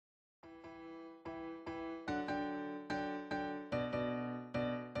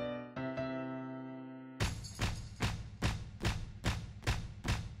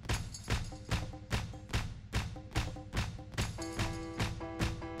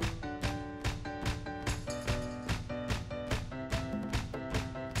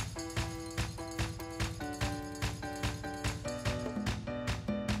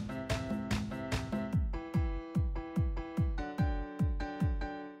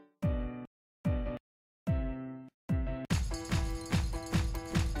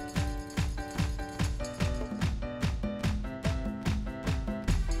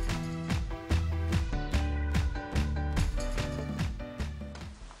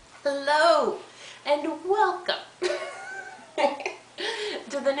Hello and welcome to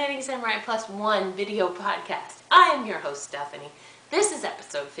the Knitting Samurai Plus One video podcast. I am your host, Stephanie. This is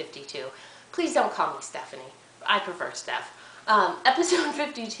episode 52. Please don't call me Stephanie. I prefer Steph. Episode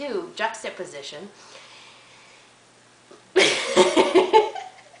 52, Juxtaposition. It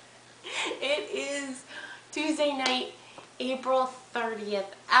is Tuesday night, April 30th,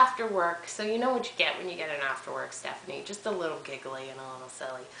 after work. So you know what you get when you get an after work, Stephanie. Just a little giggly and a little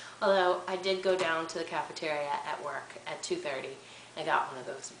silly. Although I did go down to the cafeteria at work at 2:30 and got one of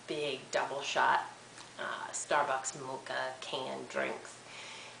those big double shot Starbucks mocha canned drinks.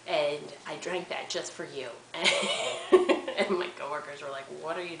 And I drank that just for you. And my coworkers were like,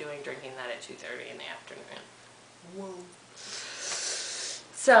 what are you doing drinking that at 2:30 in the afternoon? Whoa.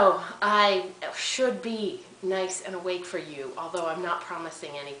 So I should be nice and awake for you, although I'm not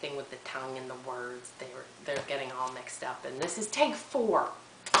promising anything with the tongue and the words. They're getting all mixed up, and this is take 4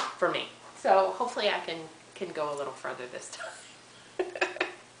 for me. So hopefully I can go a little further this time.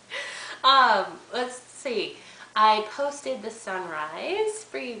 Let's see. I posted the sunrise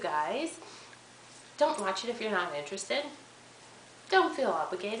for you guys. Don't watch it if you're not interested. Don't feel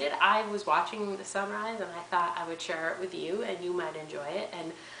obligated. I was watching the sunrise and I thought I would share it with you and you might enjoy it.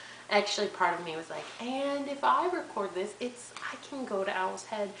 And actually part of me was like, and if I record this, I can go to Owl's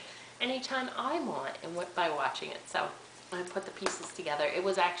Head anytime I want and by watching it. So I put the pieces together. It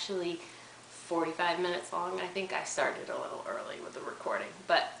was actually 45 minutes long. I think I started a little early with the recording,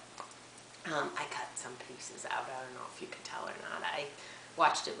 but I cut some pieces out. I don't know if you could tell or not. I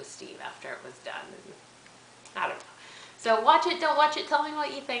watched it with Steve after it was done. And I don't know. So watch it, don't watch it, tell me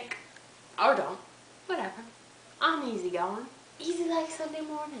what you think. Or don't. Whatever. I'm easy going. Easy like Sunday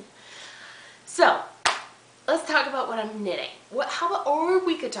morning. So, let's talk about what I'm knitting. Or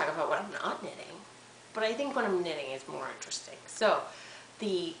we could talk about what I'm not knitting. But I think what I'm knitting is more interesting. So,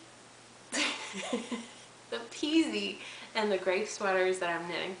 the Peasy and the gray sweaters that I'm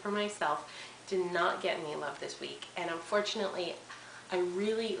knitting for myself did not get any love this week. And unfortunately,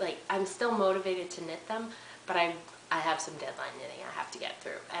 I'm still motivated to knit them, but I have some deadline knitting I have to get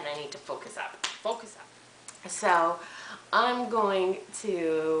through, and I need to focus up. So I'm going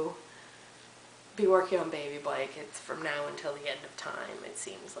to be working on baby blankets from now until the end of time, it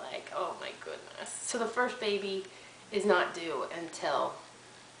seems like. Oh my goodness. So the first baby is not due until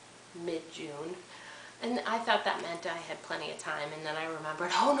mid-June, and I thought that meant I had plenty of time, and then I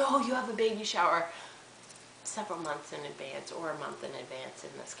remembered, oh no, you have a baby shower several months in advance, or a month in advance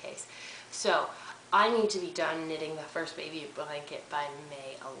in this case. So I need to be done knitting the first baby blanket by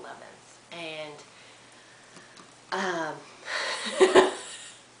May 11th. And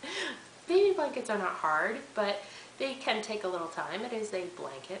baby blankets are not hard, but they can take a little time. It is a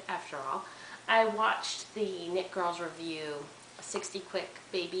blanket after all. I watched the Knit Girls review 60 quick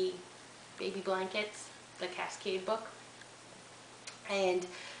baby blankets, the Cascade book, and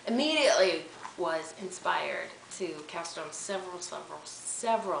immediately was inspired to cast on several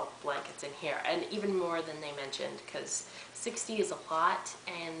blankets in here, and even more than they mentioned, because 60 is a lot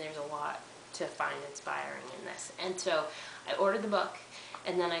and there's a lot to find inspiring in this. And so I ordered the book,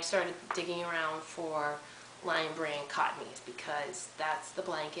 and then I started digging around for Lion Brand Cottonies, because that's the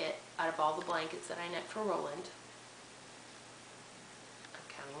blanket out of all the blankets that I knit for Roland. I'm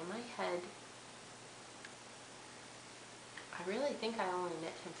counting in my head. I really think I only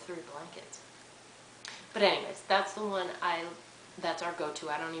knit him 3 blankets. But anyways, that's the one that's our go-to.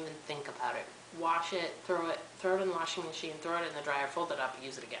 I don't even think about it. Wash it, throw it in the washing machine, throw it in the dryer, fold it up,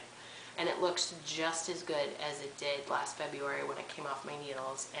 use it again. And it looks just as good as it did last February when it came off my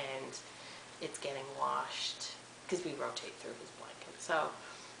needles, and it's getting washed because we rotate through his blanket. So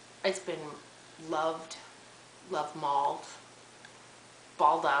it's been loved mauled,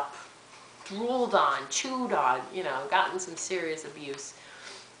 balled up, drooled on, chewed on, gotten some serious abuse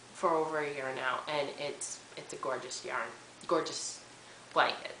for over a year now, and it's a gorgeous yarn, gorgeous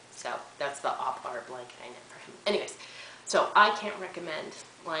blanket. So that's the op-art blanket I knit for him. Anyways, so I can't recommend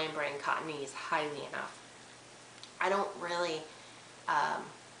Lion Brand Cottonies highly enough. I don't really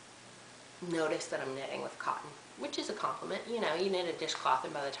notice that I'm knitting with cotton, which is a compliment. You knit a dishcloth,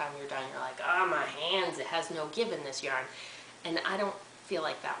 and by the time you're done, you're like, oh, my hands, it has no give in this yarn. And I don't feel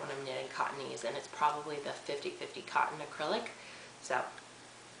like that when I'm knitting Cottonies, and it's probably the 50-50 cotton acrylic. So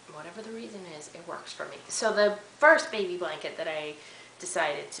whatever the reason is, it works for me. So the first baby blanket that I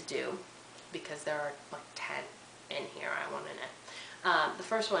decided to do, because there are like 10 in here I want to knit. The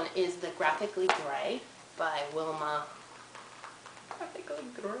first one is the Graphically Gray by Wilma. Graphically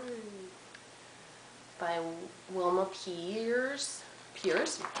Gray by Wilma Pierce.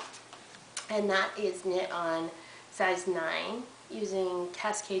 And that is knit on size 9 using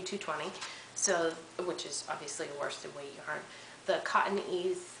Cascade 220, so, which is obviously a worsted weight yarn. The cotton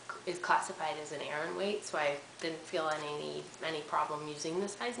is classified as an Aran weight, so I didn't feel any problem using the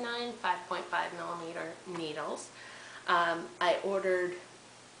size 9, 5.5 millimeter needles. I ordered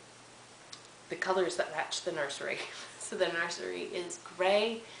the colors that match the nursery. So the nursery is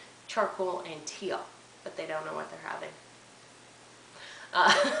gray, charcoal, and teal, but they don't know what they're having.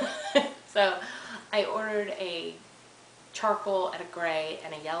 So I ordered a charcoal and a gray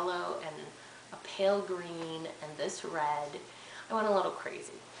and a yellow and a pale green and this red. I went a little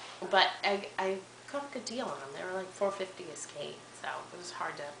crazy, but I got a good deal on them. They were like $4.50 a skate, so it was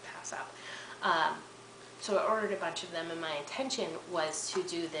hard to pass up. So I ordered a bunch of them, and my intention was to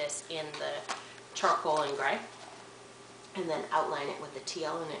do this in the charcoal and gray, and then outline it with the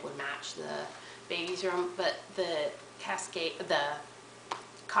teal, and it would match the baby's room. But the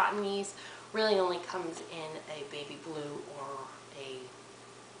cotton ease really only comes in a baby blue or a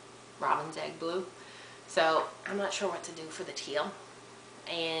robin's egg blue. So I'm not sure what to do for the teal.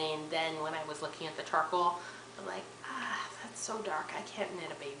 And then when I was looking at the charcoal, I'm like, that's so dark. I can't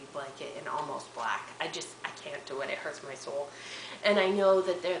knit a baby blanket in almost black. I can't do it. It hurts my soul. And I know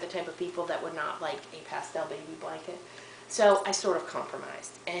that they're the type of people that would not like a pastel baby blanket. So I sort of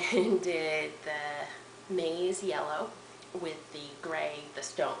compromised and did the maize yellow with the gray. The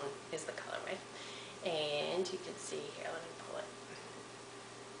stone is the colorway. And you can see here, let me pull it.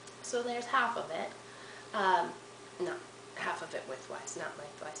 So there's half of it. No, half of it widthwise, not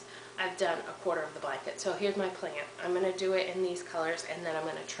lengthwise. I've done a quarter of the blanket. So here's my plan. I'm going to do it in these colors, and then I'm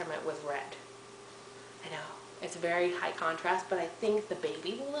going to trim it with red. I know, it's very high contrast, but I think the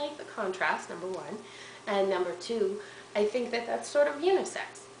baby will like the contrast, number one. And number two, I think that that's sort of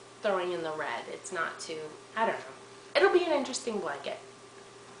unisex, throwing in the red. It's not too, I don't know. It'll be an interesting blanket.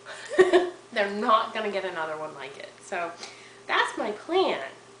 They're not going to get another one like it. So that's my plan.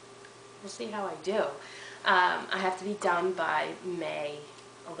 We'll see how I do. I have to be done by May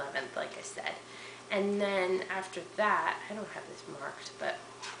 11th, like I said. And then after that, I don't have this marked, but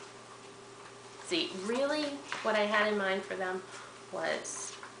see, really what I had in mind for them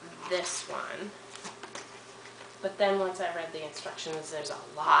was this one. But then once I read the instructions, there's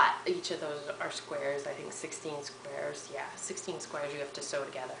a lot. Each of those are squares, I think 16 squares. Yeah, 16 squares you have to sew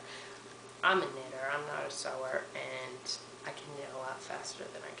together. I'm a knitter, I'm not a sewer, and I can knit a lot faster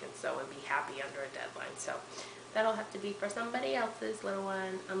than I can sew and be happy under a deadline. So that'll have to be for somebody else's little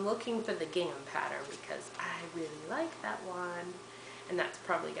one. I'm looking for the gingham pattern because I really like that one. And that's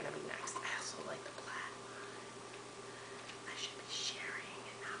probably going to be next. I also like the plaid one. I should be sharing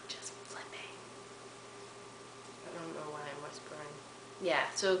and not just flipping. I don't know why I'm whispering. Yeah,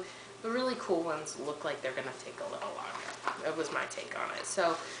 so the really cool ones look like they're going to take a little longer. That was my take on it.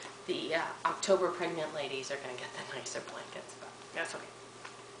 So the October pregnant ladies are going to get the nicer blankets, but that's okay.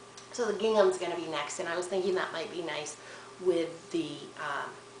 So the gingham's going to be next, and I was thinking that might be nice with the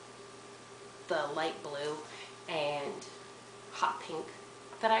light blue and hot pink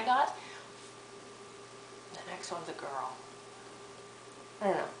that I got. The next one's a girl. I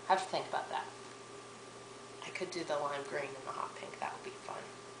don't know. I have to think about that. I could do the lime green and the hot pink. That would be fun.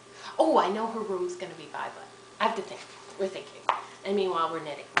 Oh, I know her room's going to be violet. I have to think. We're thinking. And meanwhile, we're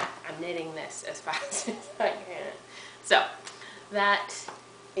knitting. I'm knitting this as fast as I can. So that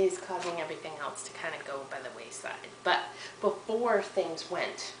is causing everything else to kind of go by the wayside. But before things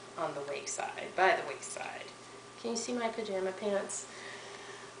went on the wayside, by the wayside, can you see my pajama pants?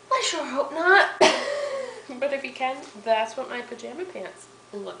 I sure hope not. But if you can, that's what my pajama pants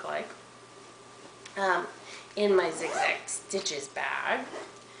look like. In my Zigzag Stitches bag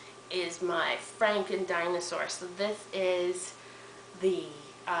is my Franken dinosaur. So this is the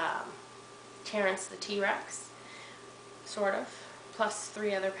Terrence the T-Rex, sort of, plus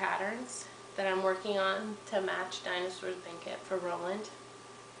 3 other patterns that I'm working on to match Dinosaur's blanket for Roland.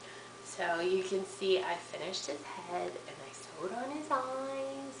 So you can see I finished his head and I sewed on his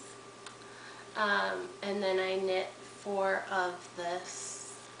eyes. And then I knit 4 of the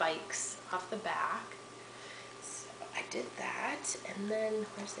spikes off the back. So I did that, and then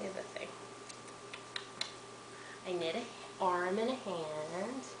where's the other thing? I knit an arm and a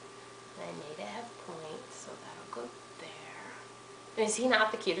hand, and I made it have points, so that'll go there. And is he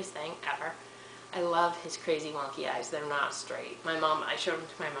not the cutest thing ever? I love his crazy wonky eyes. They're not straight. My mom, I showed them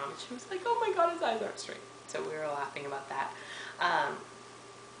to my mom, and she was like, oh my god, his eyes aren't straight. So we were laughing about that.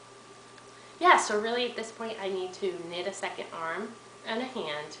 Yeah, so really at this point I need to knit a second arm and a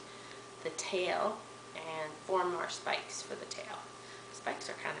hand, the tail, and 4 more spikes for the tail. Spikes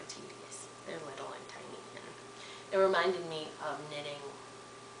are kind of tedious. They're little and tiny, and it reminded me of knitting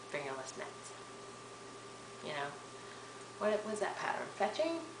fingerless knits. You know, what was that pattern?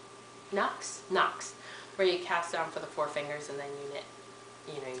 Fetching? Knocks? Knocks. Where you cast down for the 4 fingers and then you knit,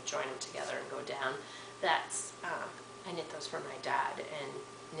 you know, you join them together and go down. That's, I knit those for my dad and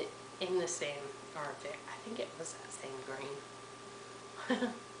knit in the same, or I think it was that same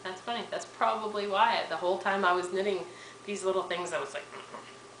green. That's funny. That's probably why the whole time I was knitting these little things I was like,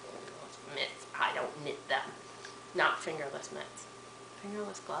 mitts, I don't knit them. Not fingerless mitts.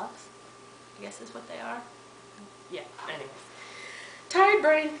 Fingerless gloves, I guess is what they are. Yeah, anyways. Tired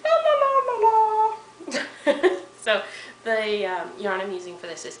brain. La, la, la, la, la. So the yarn I'm using for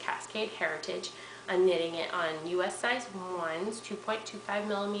this is Cascade Heritage. I'm knitting it on US size 1s, 2.25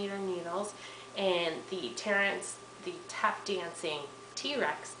 millimeter needles, and the Terrence, the Tap Dancing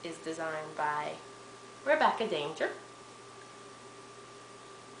T-Rex is designed by Rebecca Danger.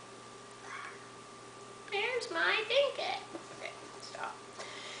 There's my dinket. Okay, stop.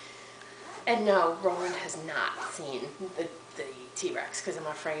 And no, Roland has not seen the T-Rex because I'm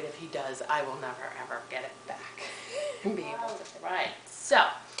afraid if he does, I will never ever get it back and be able to ride. So,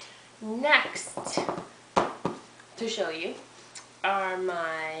 next to show you are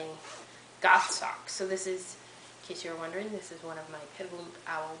my goth socks. So this is, in case you're wondering, this is one of my Pidaloop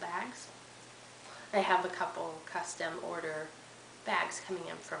Owl bags. I have a couple custom order bags coming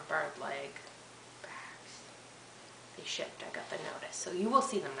in from Birdleg Bags. They shipped, I got the notice. So you will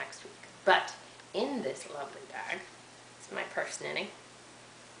see them next week. But in this lovely bag, it's my purse knitting,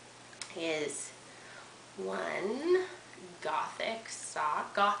 is one goth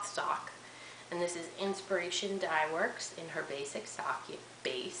sock, and this is Inspiration Dye Works in her basic sock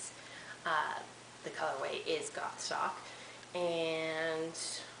base. The colorway is goth sock, and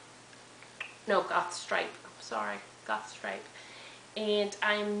no, goth stripe, sorry, goth stripe, and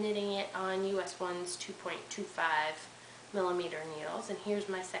I'm knitting it on US 1's 2.25 millimeter needles. And here's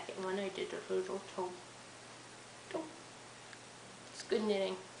my second one. I did a little toe. It's good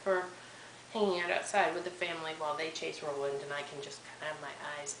knitting for hanging out outside with the family while they chase Roland and I can just kind of have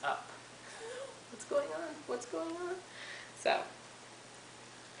my eyes up. What's going on? What's going on? So,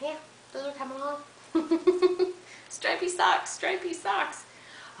 yeah, those are coming along. Stripy socks, stripy socks.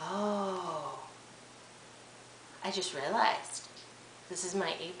 Oh, I just realized this is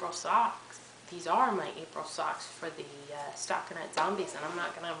my April socks. These are my April socks for the Stockinette Zombies, and I'm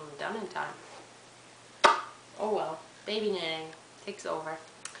not going to have them done in time. Oh well, baby knitting takes over.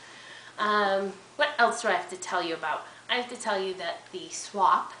 What else do I have to tell you about? I have to tell you that the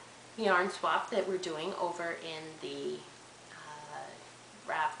yarn swap that we're doing over in the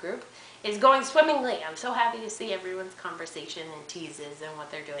RAV group is going swimmingly. I'm so happy to see everyone's conversation and teases and what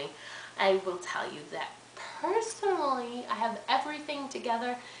they're doing. I will tell you that personally, I have everything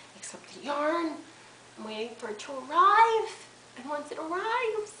together except the yarn. I'm waiting for it to arrive, and once it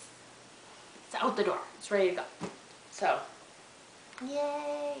arrives, it's out the door. It's ready to go. So,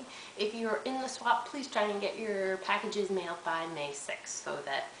 yay! If you're in the swap, please try and get your packages mailed by May 6th so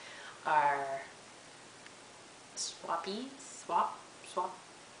that our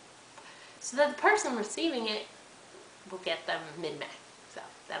so that the person receiving it will get them mid-May. So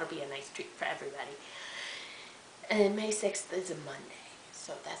that'll be a nice treat for everybody. And May 6th is a Monday,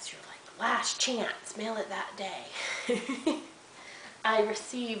 so that's your last chance. Mail it that day. I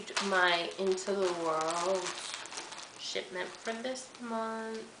received my Into the World shipment for this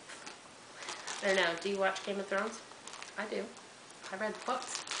month. I don't know, do you watch Game of Thrones? I do. I read the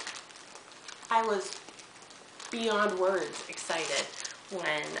books. I was beyond words excited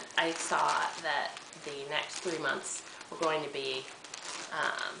when I saw that the next 3 months were going to be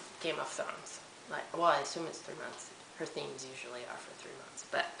Game of Thrones. Well, I assume it's 3 months. Her themes usually are for 3 months.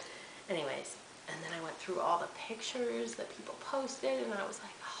 But anyways, and then I went through all the pictures that people posted, and I was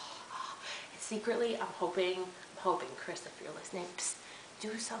like, oh. And secretly, I'm hoping, Chris, if you're listening, psst,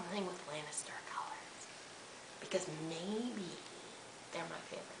 do something with Lannister colors. Because maybe they're my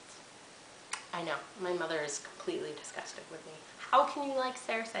favorites. I know, my mother is completely disgusted with me. How can you like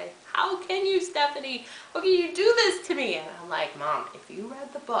Cersei? How can you, Stephanie? How can you do this to me? And I'm like, Mom, if you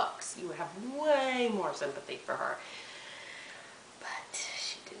read the books, you would have way more sympathy for her. But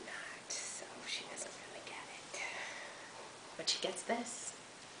she did not, so she doesn't really get it. But she gets this.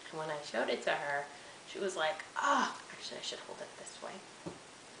 And when I showed it to her, she was like, ah, oh, actually I should hold it this way.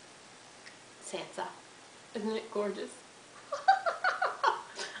 Sansa, isn't it gorgeous?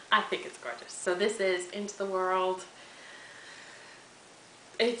 I think it's gorgeous. So this is Into the World.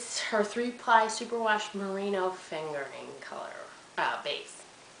 It's her 3-ply superwash merino fingering color base.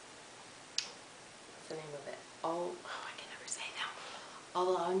 What's the name of it? Oh, I can never say that.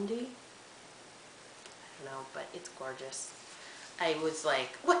 Alandi? I don't know, but it's gorgeous. I was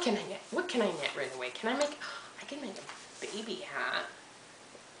like, what can I knit? What can I knit right away? I can make baby hat.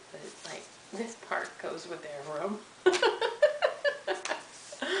 But like, this part goes with their room.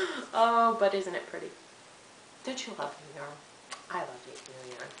 Oh, but isn't it pretty? Don't you love new yarn? I love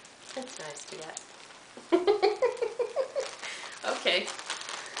new yarn. It's nice to get. Okay.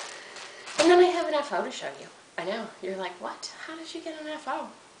 And then I have an FO to show you. I know. You're like, what? How did you get an FO?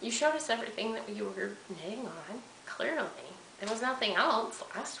 You showed us everything that you were knitting on. Clearly. There was nothing else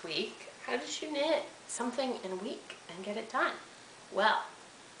last week. How did you knit something in a week and get it done? Well,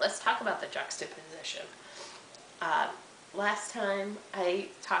 let's talk about the juxtaposition. Last time I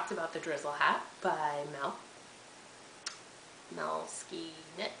talked about the drizzle hat by Mel. Mel Ski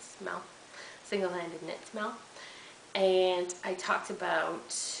Knits. Mel. Single-handed Knits Mel. And I talked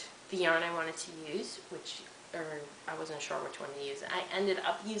about the yarn I wanted to use, or I wasn't sure which one to use. I ended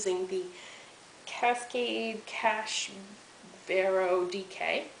up using the Cascade Cash Barrow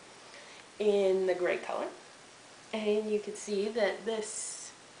DK in the gray color. And you can see that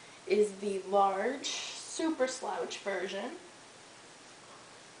this is the large super slouch version.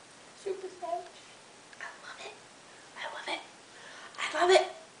 Super slouch. I love it. I love it. I love it.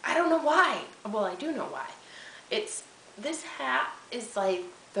 I don't know why. Well, I do know why. This hat is like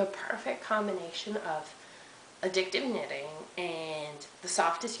the perfect combination of addictive knitting and the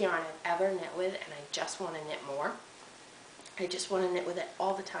softest yarn I've ever knit with, and I just want to knit more. I just want to knit with it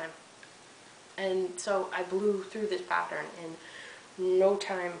all the time. And so I blew through this pattern in no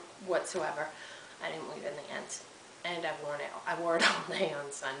time whatsoever. I didn't leave in the ends. And I've worn it. I wore it all day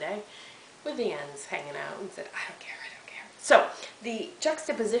on Sunday with the ends hanging out and said, I don't care, I don't care. So the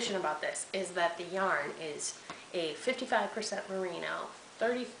juxtaposition about this is that the yarn is a 55% merino,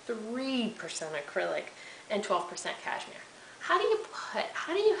 33% acrylic, and 12% cashmere. How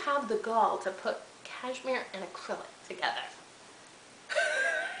do you have the gall to put cashmere and acrylic together?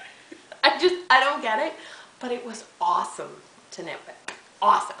 I don't get it, but it was awesome to knit with.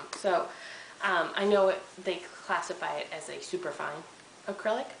 Awesome. So I know they classify it as a super fine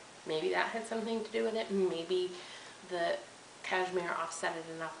acrylic. Maybe that had something to do with it. Maybe the cashmere offset it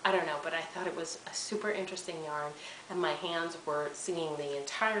enough. I don't know, but I thought it was a super interesting yarn, and my hands were singing the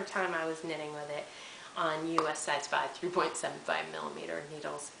entire time I was knitting with it on US size 5 3.75 millimeter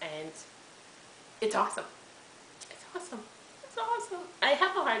needles, and it's awesome. It's awesome. It's awesome. I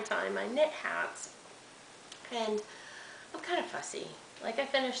have a hard time. I knit hats, and I'm kind of fussy. Like, I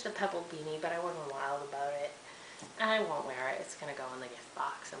finished the pebble beanie, but I wasn't wild about it. I won't wear it. It's going to go in the gift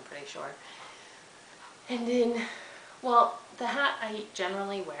box, I'm pretty sure. And then, well, the hat I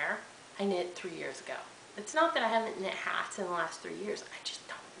generally wear, I knit 3 years ago. It's not that I haven't knit hats in the last 3 years. I just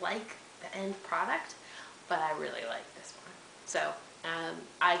don't like the end product, but I really like this one. So,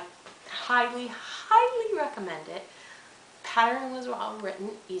 I highly, highly recommend it. Pattern was well written,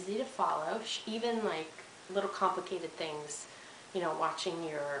 easy to follow. Even like little complicated things, you know, watching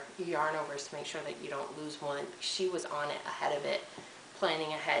your yarn overs to make sure that you don't lose one. She was on it ahead of it, planning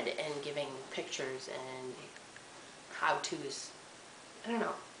ahead and giving pictures and how-tos. I don't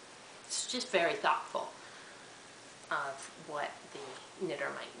know. It's just very thoughtful of what the knitter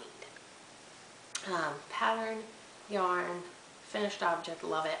might need. Pattern, yarn, finished object,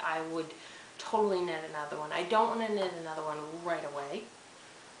 love it. I would totally knit another one. I don't want to knit another one right away,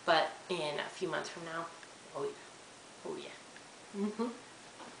 but in a few months from now, oh yeah, oh yeah.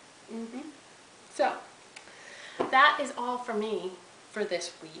 So, that is all for me for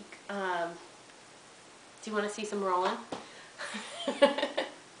this week. Do you want to see some rolling?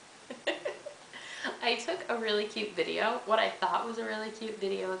 I took a really cute video, what I thought was a really cute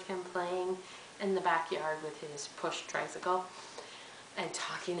video of him playing in the backyard with his push tricycle and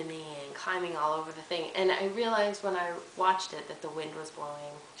talking to me and climbing all over the thing. And I realized when I watched it that the wind was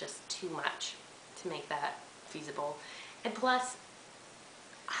blowing just too much to make that feasible. And plus,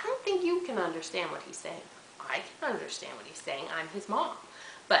 I don't think you can understand what he's saying. I can understand what he's saying. I'm his mom.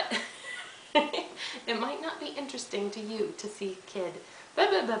 But it might not be interesting to you to see a kid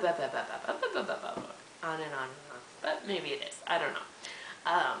on and on and on. But maybe it is. I don't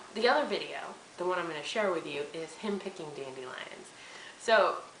know. The other video, the one I'm going to share with you, is him picking dandelions.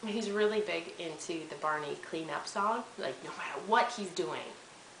 So he's really big into the Barney cleanup song. Like, no matter what he's doing,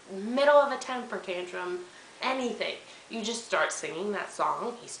 middle of a temper tantrum, anything, you just start singing that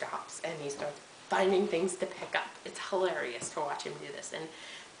song, he stops and he starts finding things to pick up. It's hilarious to watch him do this, and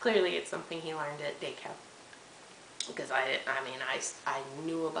clearly it's something he learned at day camp. Because I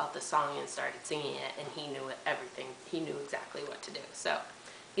knew about the song and started singing it, and he knew everything. He knew exactly what to do. So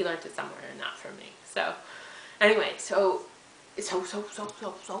he learned it somewhere and not from me. So anyway, so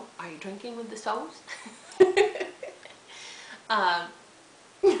are you drinking with the so's?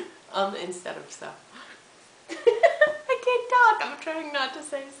 Instead of so. I talk. I'm trying not to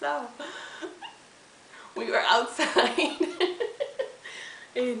say so. We were outside.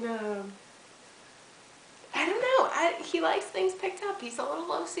 And, I don't know. He likes things picked up. He's a little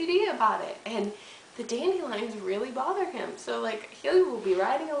OCD about it. And the dandelions really bother him. So, like, he will be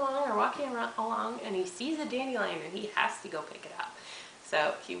riding along or walking along, and he sees a dandelion, and he has to go pick it up.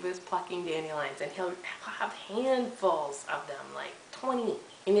 So he was plucking dandelions, and he'll have handfuls of them, like 20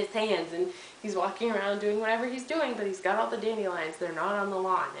 in his hands, and he's walking around doing whatever he's doing, but he's got all the dandelions. They're not on the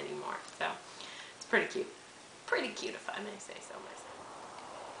lawn anymore. So it's pretty cute. Pretty cute, if I may say so myself.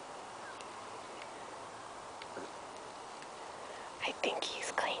 I think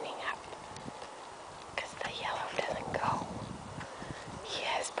he's cleaning up because the yellow doesn't go. He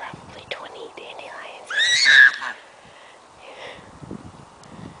has probably 20 dandelions in his mouth.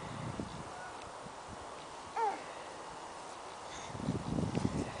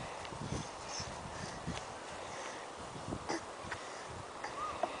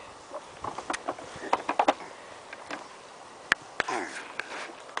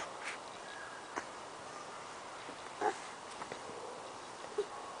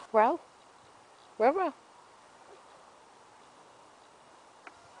 Row? Row, row. Row,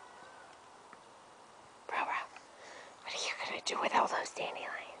 row. What are you going to do with all those dandelions?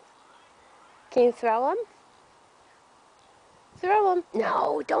 Can you throw them? Throw them.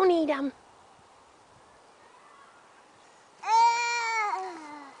 No, don't eat them.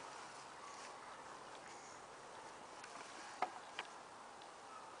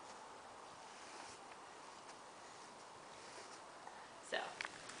 So,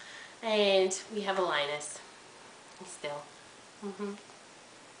 and we have a Linus. Still.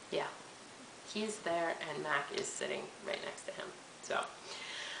 Yeah. He's there, and Mac is sitting right next to him. So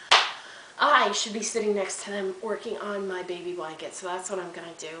I should be sitting next to them working on my baby blanket. So that's what I'm going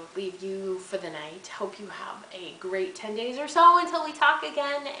to do. Leave you for the night. Hope you have a great 10 days or so until we talk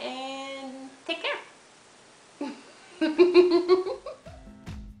again, and take care.